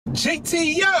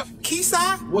JTF,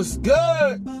 Keyside, what's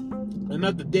good?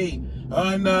 Another day,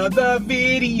 another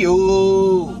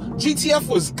video. GTF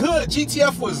was good.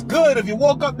 GTF was good. If you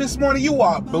woke up this morning, you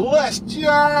are blessed,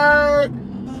 yard.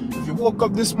 If you woke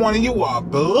up this morning, you are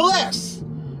blessed.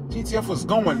 GTF was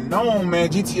going on, man.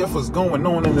 GTF was going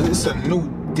on, and it's a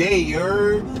new day,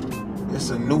 yard. It's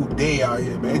a new day out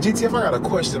here, man. GTF, I got a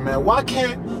question, man. Why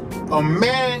can't a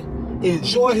man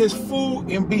enjoy his food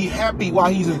and be happy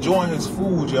while he's enjoying his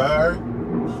food, you heard?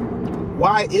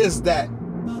 Why is that?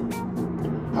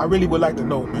 I really would like to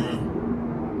know,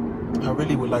 man. I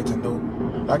really would like to know.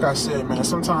 Like I said, man,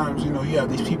 sometimes, you have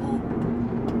these people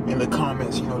in the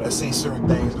comments, that say certain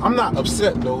things. I'm not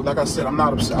upset, though. Like I said, I'm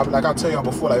not upset. Like I tell y'all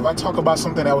before, like, if I talk about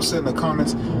something that was said in the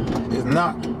comments, it's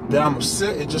not that I'm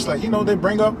upset. It's just like, they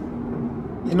bring up,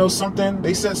 something.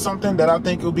 They said something that I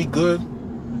think will be good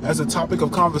as a topic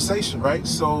of conversation, right?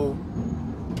 So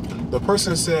the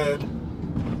person said,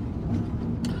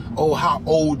 oh, how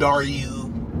old are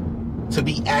you to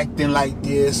be acting like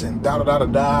this and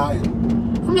da-da-da-da-da.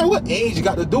 I'm like, what age you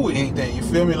got to do with anything? You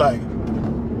feel me? Like,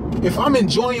 if I'm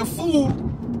enjoying food,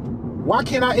 why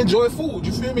can't I enjoy food?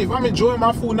 You feel me? If I'm enjoying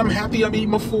my food and I'm happy I'm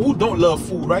eating my food, who don't love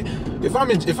food, right? If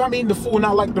I'm eating the food and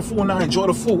I like the food and I enjoy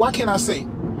the food, why can't I say,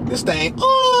 this thing,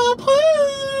 oh,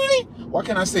 please? Why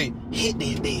can't I say, hit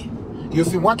that bit? You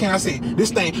feel me? Why can't I say,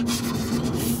 this thing,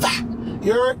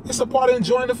 you heard? It's a part of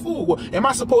enjoying the food. Well, am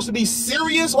I supposed to be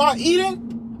serious while eating?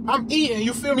 I'm eating,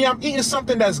 you feel me? I'm eating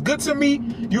something that's good to me.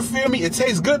 You feel me? It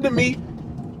tastes good to me.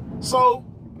 So,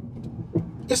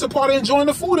 it's a part of enjoying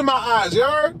the food in my eyes, you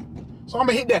heard? So I'm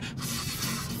gonna hit that.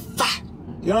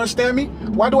 You understand me?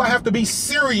 Why do I have to be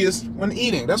serious when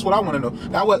eating? That's what I want to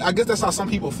know. I guess that's how some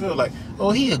people feel. Like,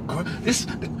 oh,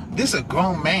 this a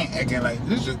grown man acting like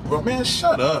this. Is a grown man.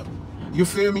 Shut up. You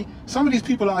feel me? Some of these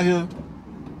people out here,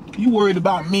 you worried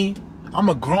about me. I'm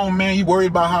a grown man. You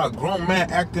worried about how a grown man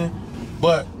acting,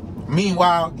 but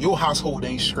meanwhile your household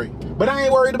ain't straight. But I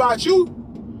ain't worried about you.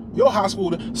 Your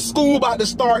household, school about to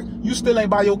start. You still ain't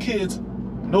buy your kids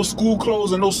no school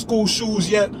clothes and no school shoes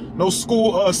yet, no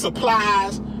school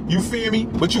supplies, you feel me?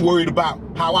 But you worried about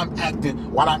how I'm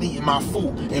acting while I'm eating my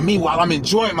food. And meanwhile, I'm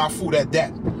enjoying my food at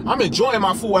that. I'm enjoying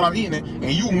my food while I'm eating it,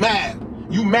 and you mad.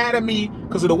 You mad at me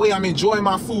because of the way I'm enjoying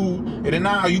my food, and then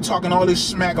now you talking all this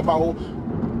smack about,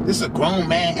 this a grown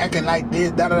man acting like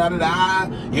this,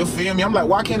 da-da-da-da-da. You feel me? I'm like,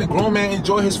 why can't a grown man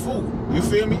enjoy his food? You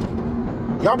feel me?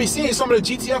 Y'all be seeing some of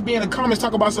the GTF be in the comments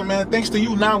talk about some, man, thanks to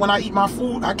you now when I eat my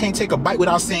food, I can't take a bite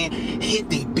without saying,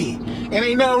 hit that bit. And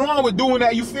ain't nothing wrong with doing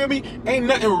that, you feel me? Ain't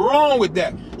nothing wrong with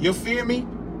that, you feel me?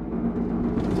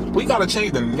 We gotta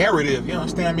change the narrative, you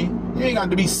understand me? You ain't got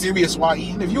to be serious while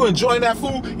eating. If you enjoying that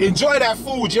food, enjoy that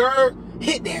food, you heard?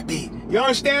 Hit that bit, you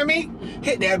understand me?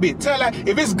 Hit that bit. Tell that,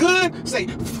 if it's good, say,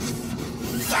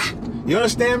 you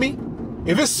understand me?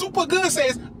 If it's super good, say,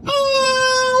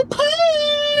 oh, pay.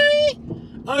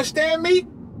 Understand me?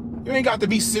 You ain't got to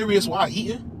be serious while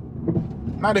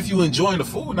eating. Not if you enjoying the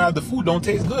food. Now, if the food don't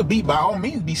taste good, by all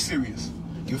means, be serious.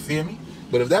 You feel me?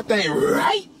 But if that thing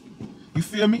right, you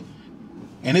feel me?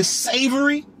 And it's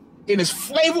savory, and it's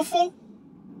flavorful,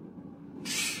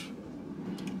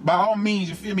 by all means,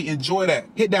 you feel me? Enjoy that.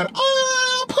 Hit that,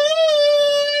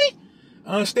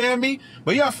 understand me?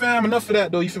 But yeah, fam, enough of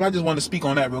that, though. You feel me? I just wanted to speak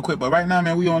on that real quick. But right now,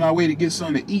 man, we on our way to get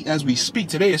something to eat as we speak.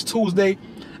 Today is Tuesday.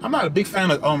 I'm not a big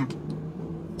fan of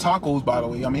tacos, by the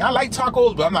way. I mean, I like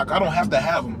tacos, but I don't have to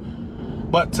have them.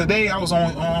 But today I was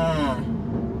on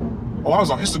I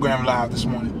was on Instagram Live this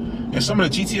morning, and some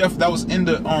of the GTF that was in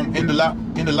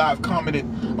the live commented,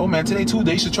 "Oh man, today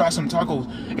Tuesday, you should try some tacos."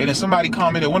 And then somebody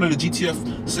commented, one of the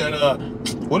GTF said,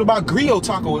 "What about griot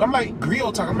tacos?" I'm like,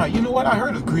 griot tacos. I'm like, you know what? I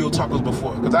heard of griot tacos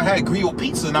before because I had griot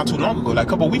pizza not too long ago, like a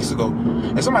couple weeks ago.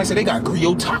 And somebody said they got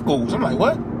griot tacos. I'm like,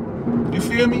 what? You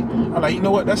feel me? I'm like, you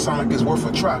know what? That sounds like it's worth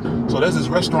a try. So there's this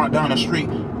restaurant down the street.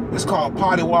 It's called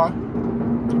Padiwa.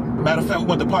 Matter of fact, we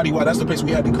went to Padiwa. That's the place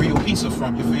we had the griot pizza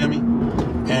from. You feel me?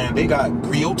 And they got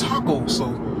griot tacos. So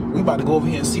we about to go over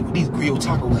here and see what these griot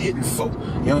tacos hitting for.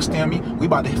 You understand me? We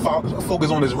about to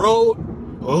focus on this road.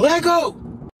 Let go.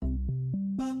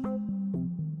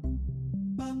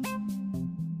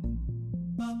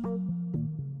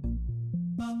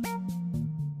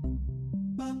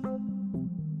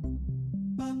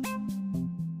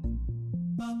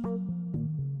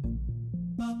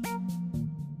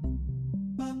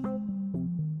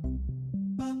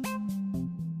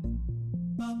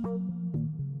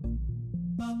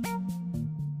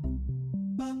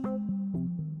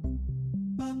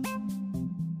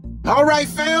 All right,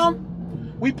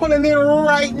 fam, we pulling in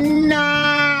right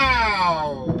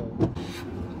now.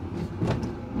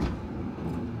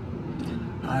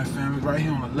 All Alright, family, right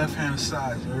here on the left-hand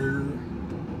side, you heard?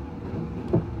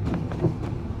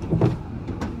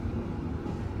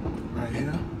 Right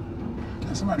here.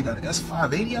 And somebody got an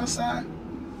S580 outside.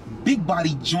 Big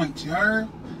body joint, you heard?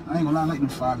 I ain't gonna lie, I like them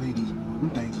 580s, boy.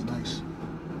 Them things is nice.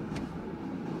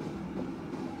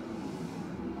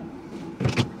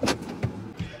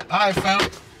 Alright, fam.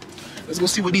 Let's go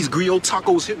see what these griot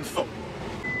tacos hitting for.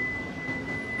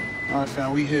 Alright,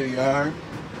 fam, we here, you heard?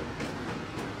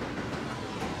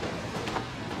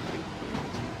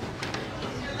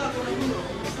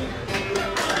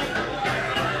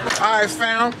 Alright,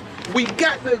 fam. We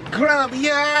got the grub,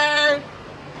 yeah.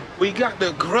 We got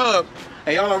the grub.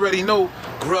 And y'all already know,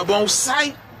 grub on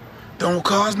sight. Don't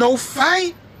cause no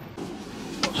fight.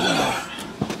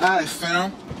 Alright,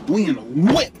 fam. We in the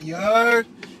whip, you heard?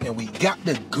 And we got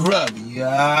the grub, you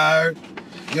heard?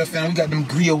 Yeah, fam, we got them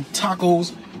griot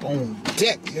tacos on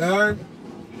deck, you heard?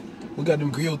 We got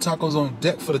them griot tacos on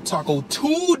deck for the Taco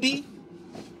Tuesday.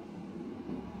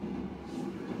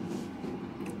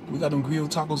 We got them griot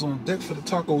tacos on deck for the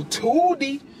Taco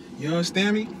Tuesday. You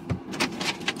understand me?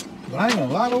 But I ain't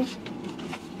gonna lie though.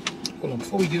 Hold on,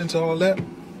 before we get into all that,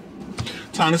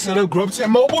 time to set up Grubtent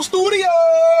Mobile Studios.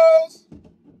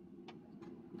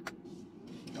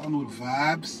 Y'all know the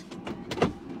vibes.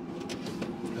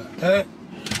 Got that.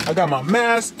 I got my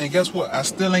mask, and guess what? I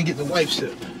still ain't get the wipes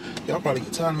yet. Y'all probably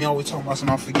get tired of me always talking about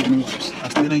something I'm forgetting the wipes. I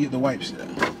still ain't get the wipes yet.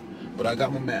 But I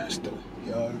got my mask though,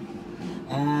 y'all.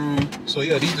 So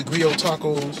yeah, these are griot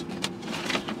tacos.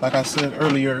 Like I said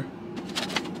earlier,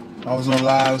 I was on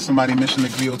live, somebody mentioned the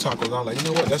griot tacos. I was like, you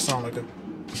know what, that sounds like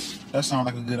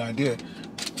a good idea.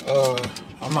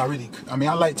 I'm not really, I mean,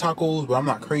 I like tacos, but I'm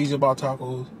not crazy about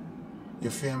tacos. You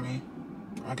feel me?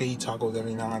 I can eat tacos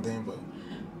every now and then, but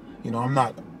you know, I'm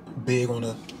not big on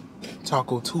the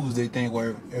Taco Tuesday thing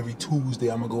where every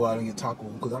Tuesday I'm gonna go out and get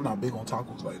tacos, because I'm not big on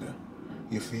tacos like that.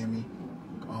 You feel me?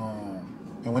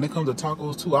 And when it comes to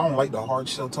tacos too, I don't like the hard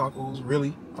shell tacos,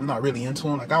 really. I'm not really into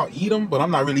them. Like, I'll eat them, but I'm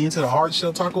not really into the hard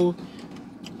shell tacos.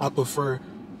 I prefer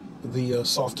the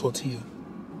soft tortilla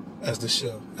as the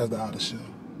shell, as the outer shell.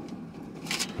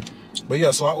 But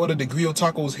yeah, so I ordered the griot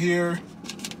tacos here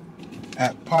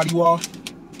at Patiwa.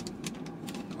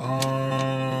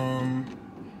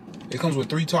 It comes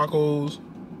with 3 tacos.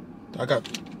 I got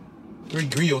 3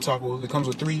 griot tacos. It comes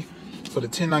with 3 for the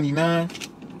 $10.99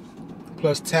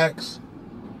 plus tax.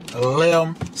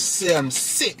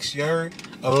 $11.76, you heard?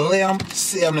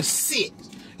 $11.76.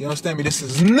 You understand me? This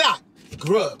is not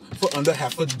grub for under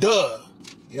half a dub.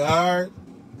 You heard?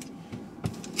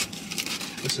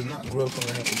 This is not grub for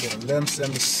under half a dub.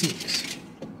 $11.76.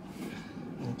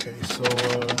 Okay, so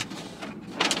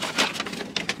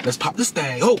let's pop this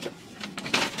thing. Oh!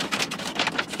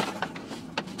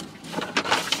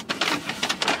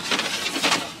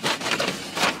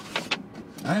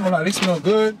 I ain't gonna lie, they smell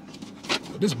good.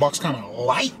 This box kind of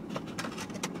light.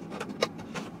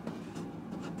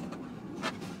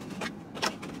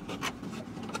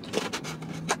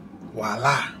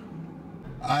 Voila.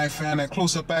 I found that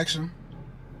close-up action.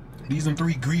 These are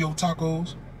 3 griot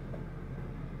tacos.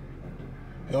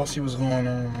 Y'all see what's going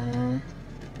on.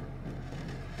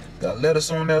 Got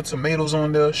lettuce on there, tomatoes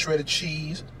on there, shredded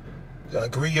cheese. Got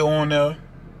griot on there.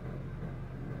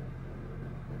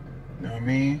 You know what I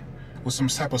mean? With some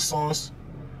type of sauce.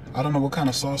 I don't know what kind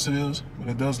of sauce it is, but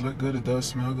it does look good. It does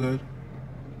smell good.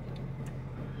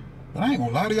 But I ain't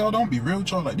gonna lie to y'all, don't be real with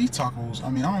y'all. Like, these tacos, I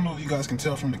mean, I don't know if you guys can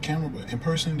tell from the camera, but in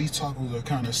person, these tacos are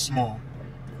kind of small.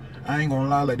 I ain't gonna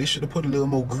lie, like, they should have put a little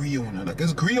more griot in there. Like,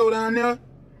 there's griot down there,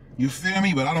 you feel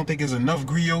me? But I don't think there's enough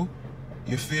griot,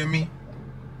 you feel me?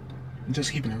 I'm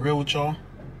just keeping it real with y'all.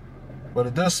 But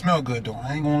it does smell good, though.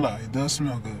 I ain't gonna lie, it does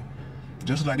smell good.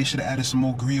 Just like they should have added some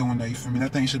more griot in there, you feel me?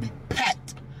 That thing should be packed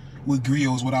with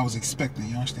griot is what I was expecting,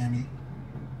 you understand me?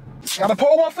 Gotta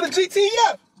pull one for the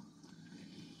GTF!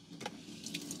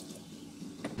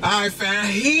 Alright, fam,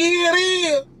 here it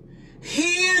is!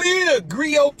 Here it is!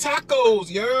 Griot tacos,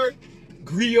 you heard?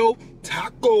 Griot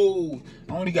tacos.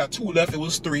 I only got 2 left, it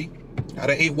was 3. I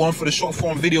done ate 1 for the short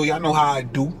form video, y'all know how I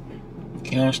do.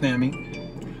 You understand me?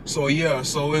 So yeah,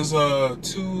 so it's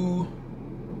 2...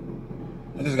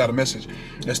 I just got a message.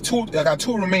 There's 2. I got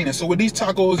 2 remaining. So with these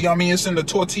tacos, y'all mean it's in the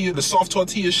tortilla, the soft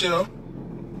tortilla shell.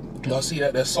 Y'all see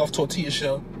that? That soft tortilla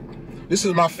shell. This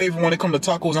is my favorite when it comes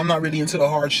to tacos. I'm not really into the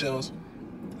hard shells.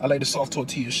 I like the soft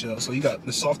tortilla shell. So you got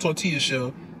the soft tortilla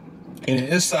shell, and then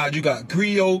inside you got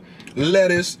griot,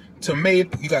 lettuce,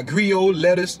 tomato. You got griot,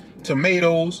 lettuce,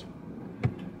 tomatoes,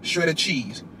 shredded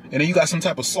cheese, and then you got some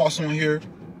type of sauce on here.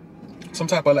 Some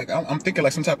type of, like, I'm thinking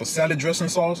like some type of salad dressing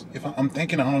sauce. If I'm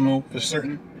thinking, I don't know for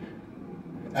certain.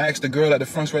 I asked the girl at the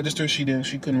front register. She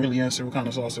couldn't really answer what kind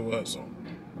of sauce it was. So,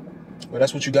 but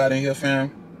that's what you got in here,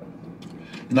 fam.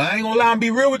 Now I ain't gonna lie and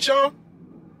be real with y'all.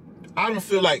 I don't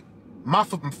feel like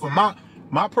for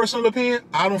my personal opinion,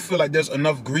 I don't feel like there's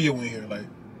enough grill in here. Like,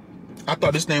 I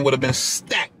thought this thing would have been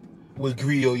stacked with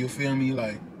grill. You feel me?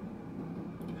 Like,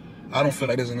 I don't feel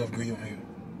like there's enough grill in here.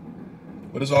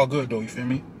 But it's all good though. You feel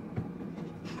me?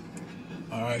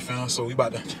 All right, fam. So we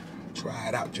about to try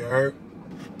it out. You heard?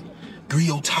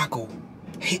 Grill taco.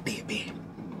 Hit that bitch.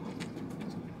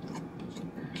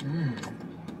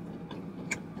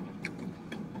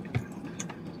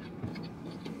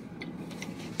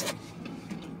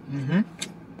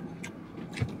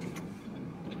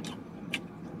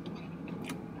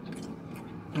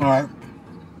 All right.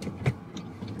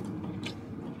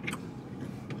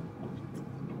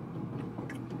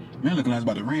 Man, looking like it's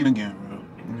about to rain again, bro.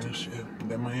 Yeah, shit.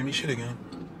 That Miami shit again.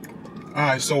 All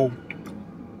right, so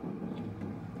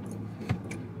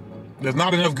there's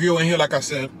not enough grill in here, like I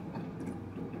said.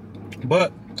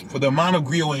 But for the amount of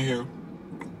grill in here,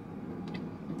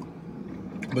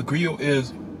 the grill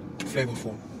is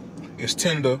flavorful. It's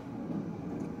tender.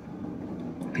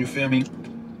 You feel me?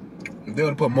 If they would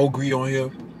have put more grill on here,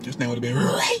 this thing would have been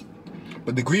right.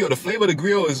 But the grill, the flavor of the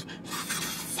grill is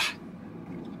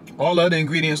all the other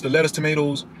ingredients, the lettuce,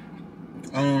 tomatoes,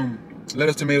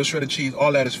 shredded cheese,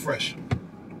 all that is fresh.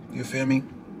 You feel me?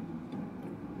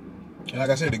 And like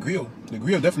I said, the grill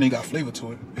definitely got flavor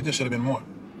to it. It just should have been more.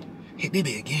 Hit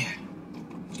baby again.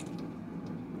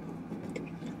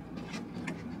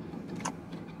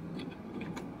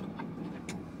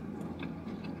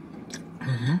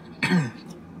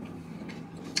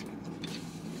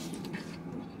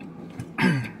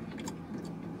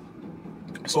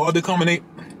 So all the combinate,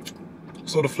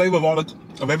 so the flavor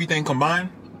of everything combined,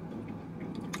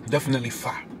 definitely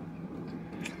fire.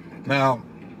 Now,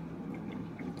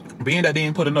 being that they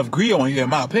didn't put enough grill in here, in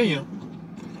my opinion,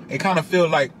 it kind of feel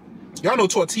like, y'all know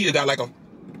tortilla got like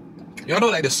y'all know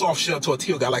like the soft shell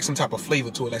tortilla got like some type of flavor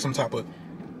to it, like some type of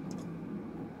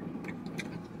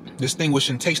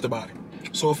distinguishing taste about it.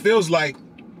 So it feels like,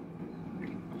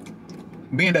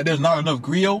 being that there's not enough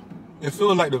grill, it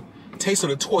feels like the taste of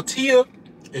the tortilla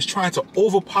is trying to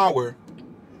overpower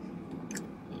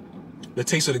the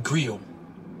taste of the grill.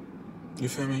 You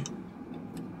feel me?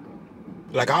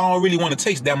 Like, I don't really want to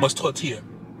taste that much tortilla.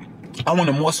 I want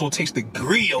to more so taste the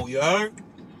grill, you heard?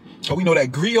 So we know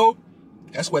that grill,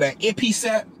 that's where that epice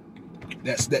at.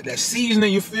 That's that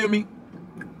seasoning, you feel me?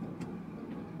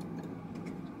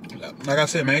 Like I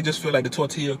said, man, I just feel like the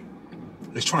tortilla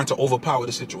is trying to overpower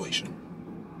the situation.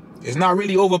 It's not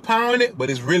really overpowering it, but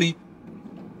it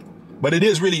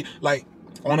is really, like,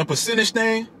 on a percentage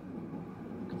thing,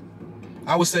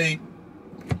 I would say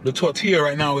the tortilla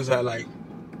right now is at like,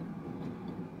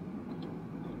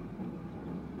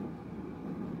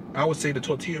 I would say the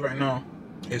tortilla right now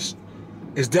is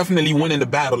definitely winning the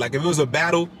battle. Like, if it was a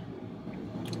battle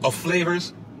of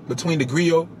flavors between the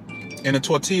grill and the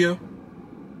tortilla,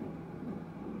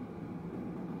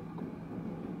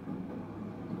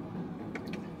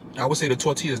 I would say the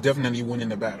tortilla is definitely winning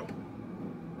the battle.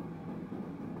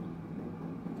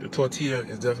 The tortilla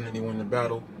is definitely winning the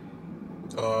battle.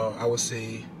 I would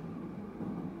say,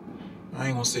 I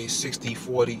ain't gonna say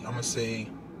 60-40. I'm gonna say,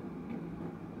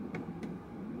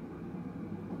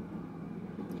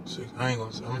 I'm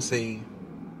gonna say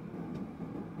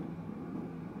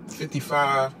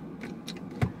 55.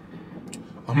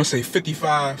 I'm gonna say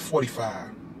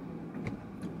 55-45.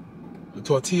 The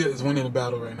tortilla is winning the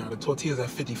battle right now. The tortilla is at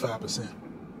 55%.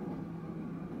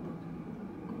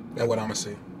 That's what I'm gonna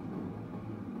say.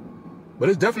 But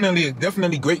it's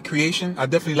definitely great creation. I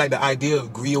definitely like the idea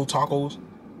of grill tacos.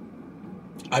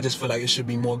 I just feel like it should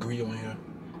be more grill in here.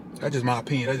 That's just my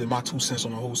opinion. That's just my 2 cents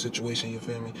on the whole situation, you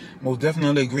feel me? Most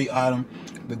definitely a great item.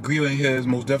 The grill in here is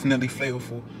most definitely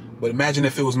flavorful. But imagine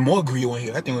if it was more grill in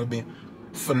here. That thing would have been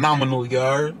phenomenal, you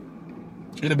heard?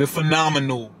 It'd have been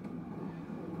phenomenal.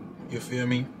 You feel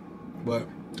me? But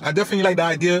I definitely like the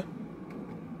idea.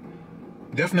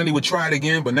 Definitely would try it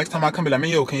again. But next time I come, be like, man,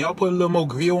 yo, can y'all put a little more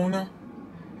grill on there?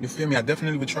 You feel me? I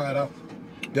definitely would try it out.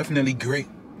 Definitely great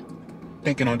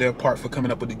thinking on their part for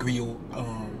coming up with the grill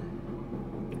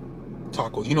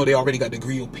tacos. You know, they already got the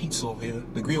grill pizza over here.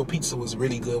 The grill pizza was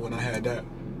really good when I had that.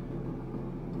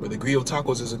 But the grill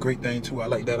tacos is a great thing too. I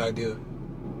like that idea.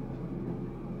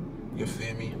 You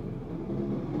feel me?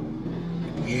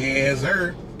 Yes,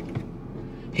 sir.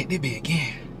 Hit the bit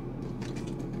again.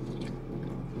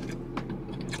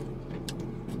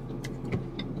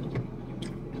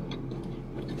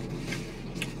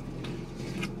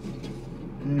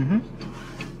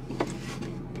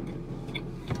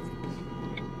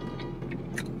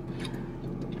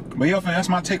 But yeah, fam, that's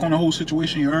my take on the whole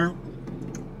situation, you heard?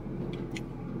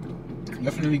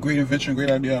 Definitely great invention,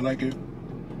 great idea, I like it.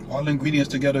 All the ingredients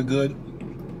together good.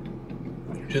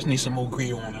 Just need some more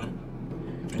Griot on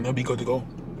it. And they'll be good to go.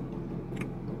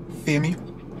 Feel me?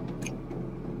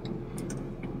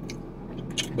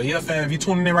 But yeah, fam, if you're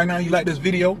tuning in right now, you like this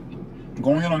video,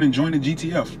 go ahead on and join the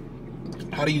GTF.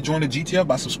 How do you join the GTF?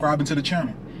 By subscribing to the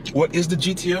channel. What is the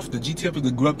GTF? The GTF is the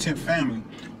Grubtent family.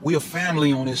 We a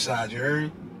family on this side, you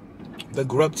heard? The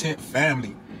Grubtent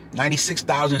family.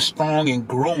 96,000 strong and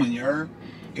growing, you heard?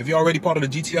 If you're already part of the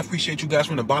GTF, appreciate you guys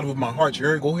from the bottom of my heart, you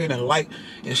heard? Go ahead and like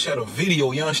and share the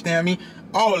video, you understand me?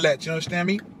 All of that, you understand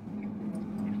me?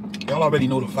 Y'all already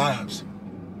know the vibes.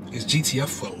 It's GTF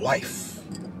for life.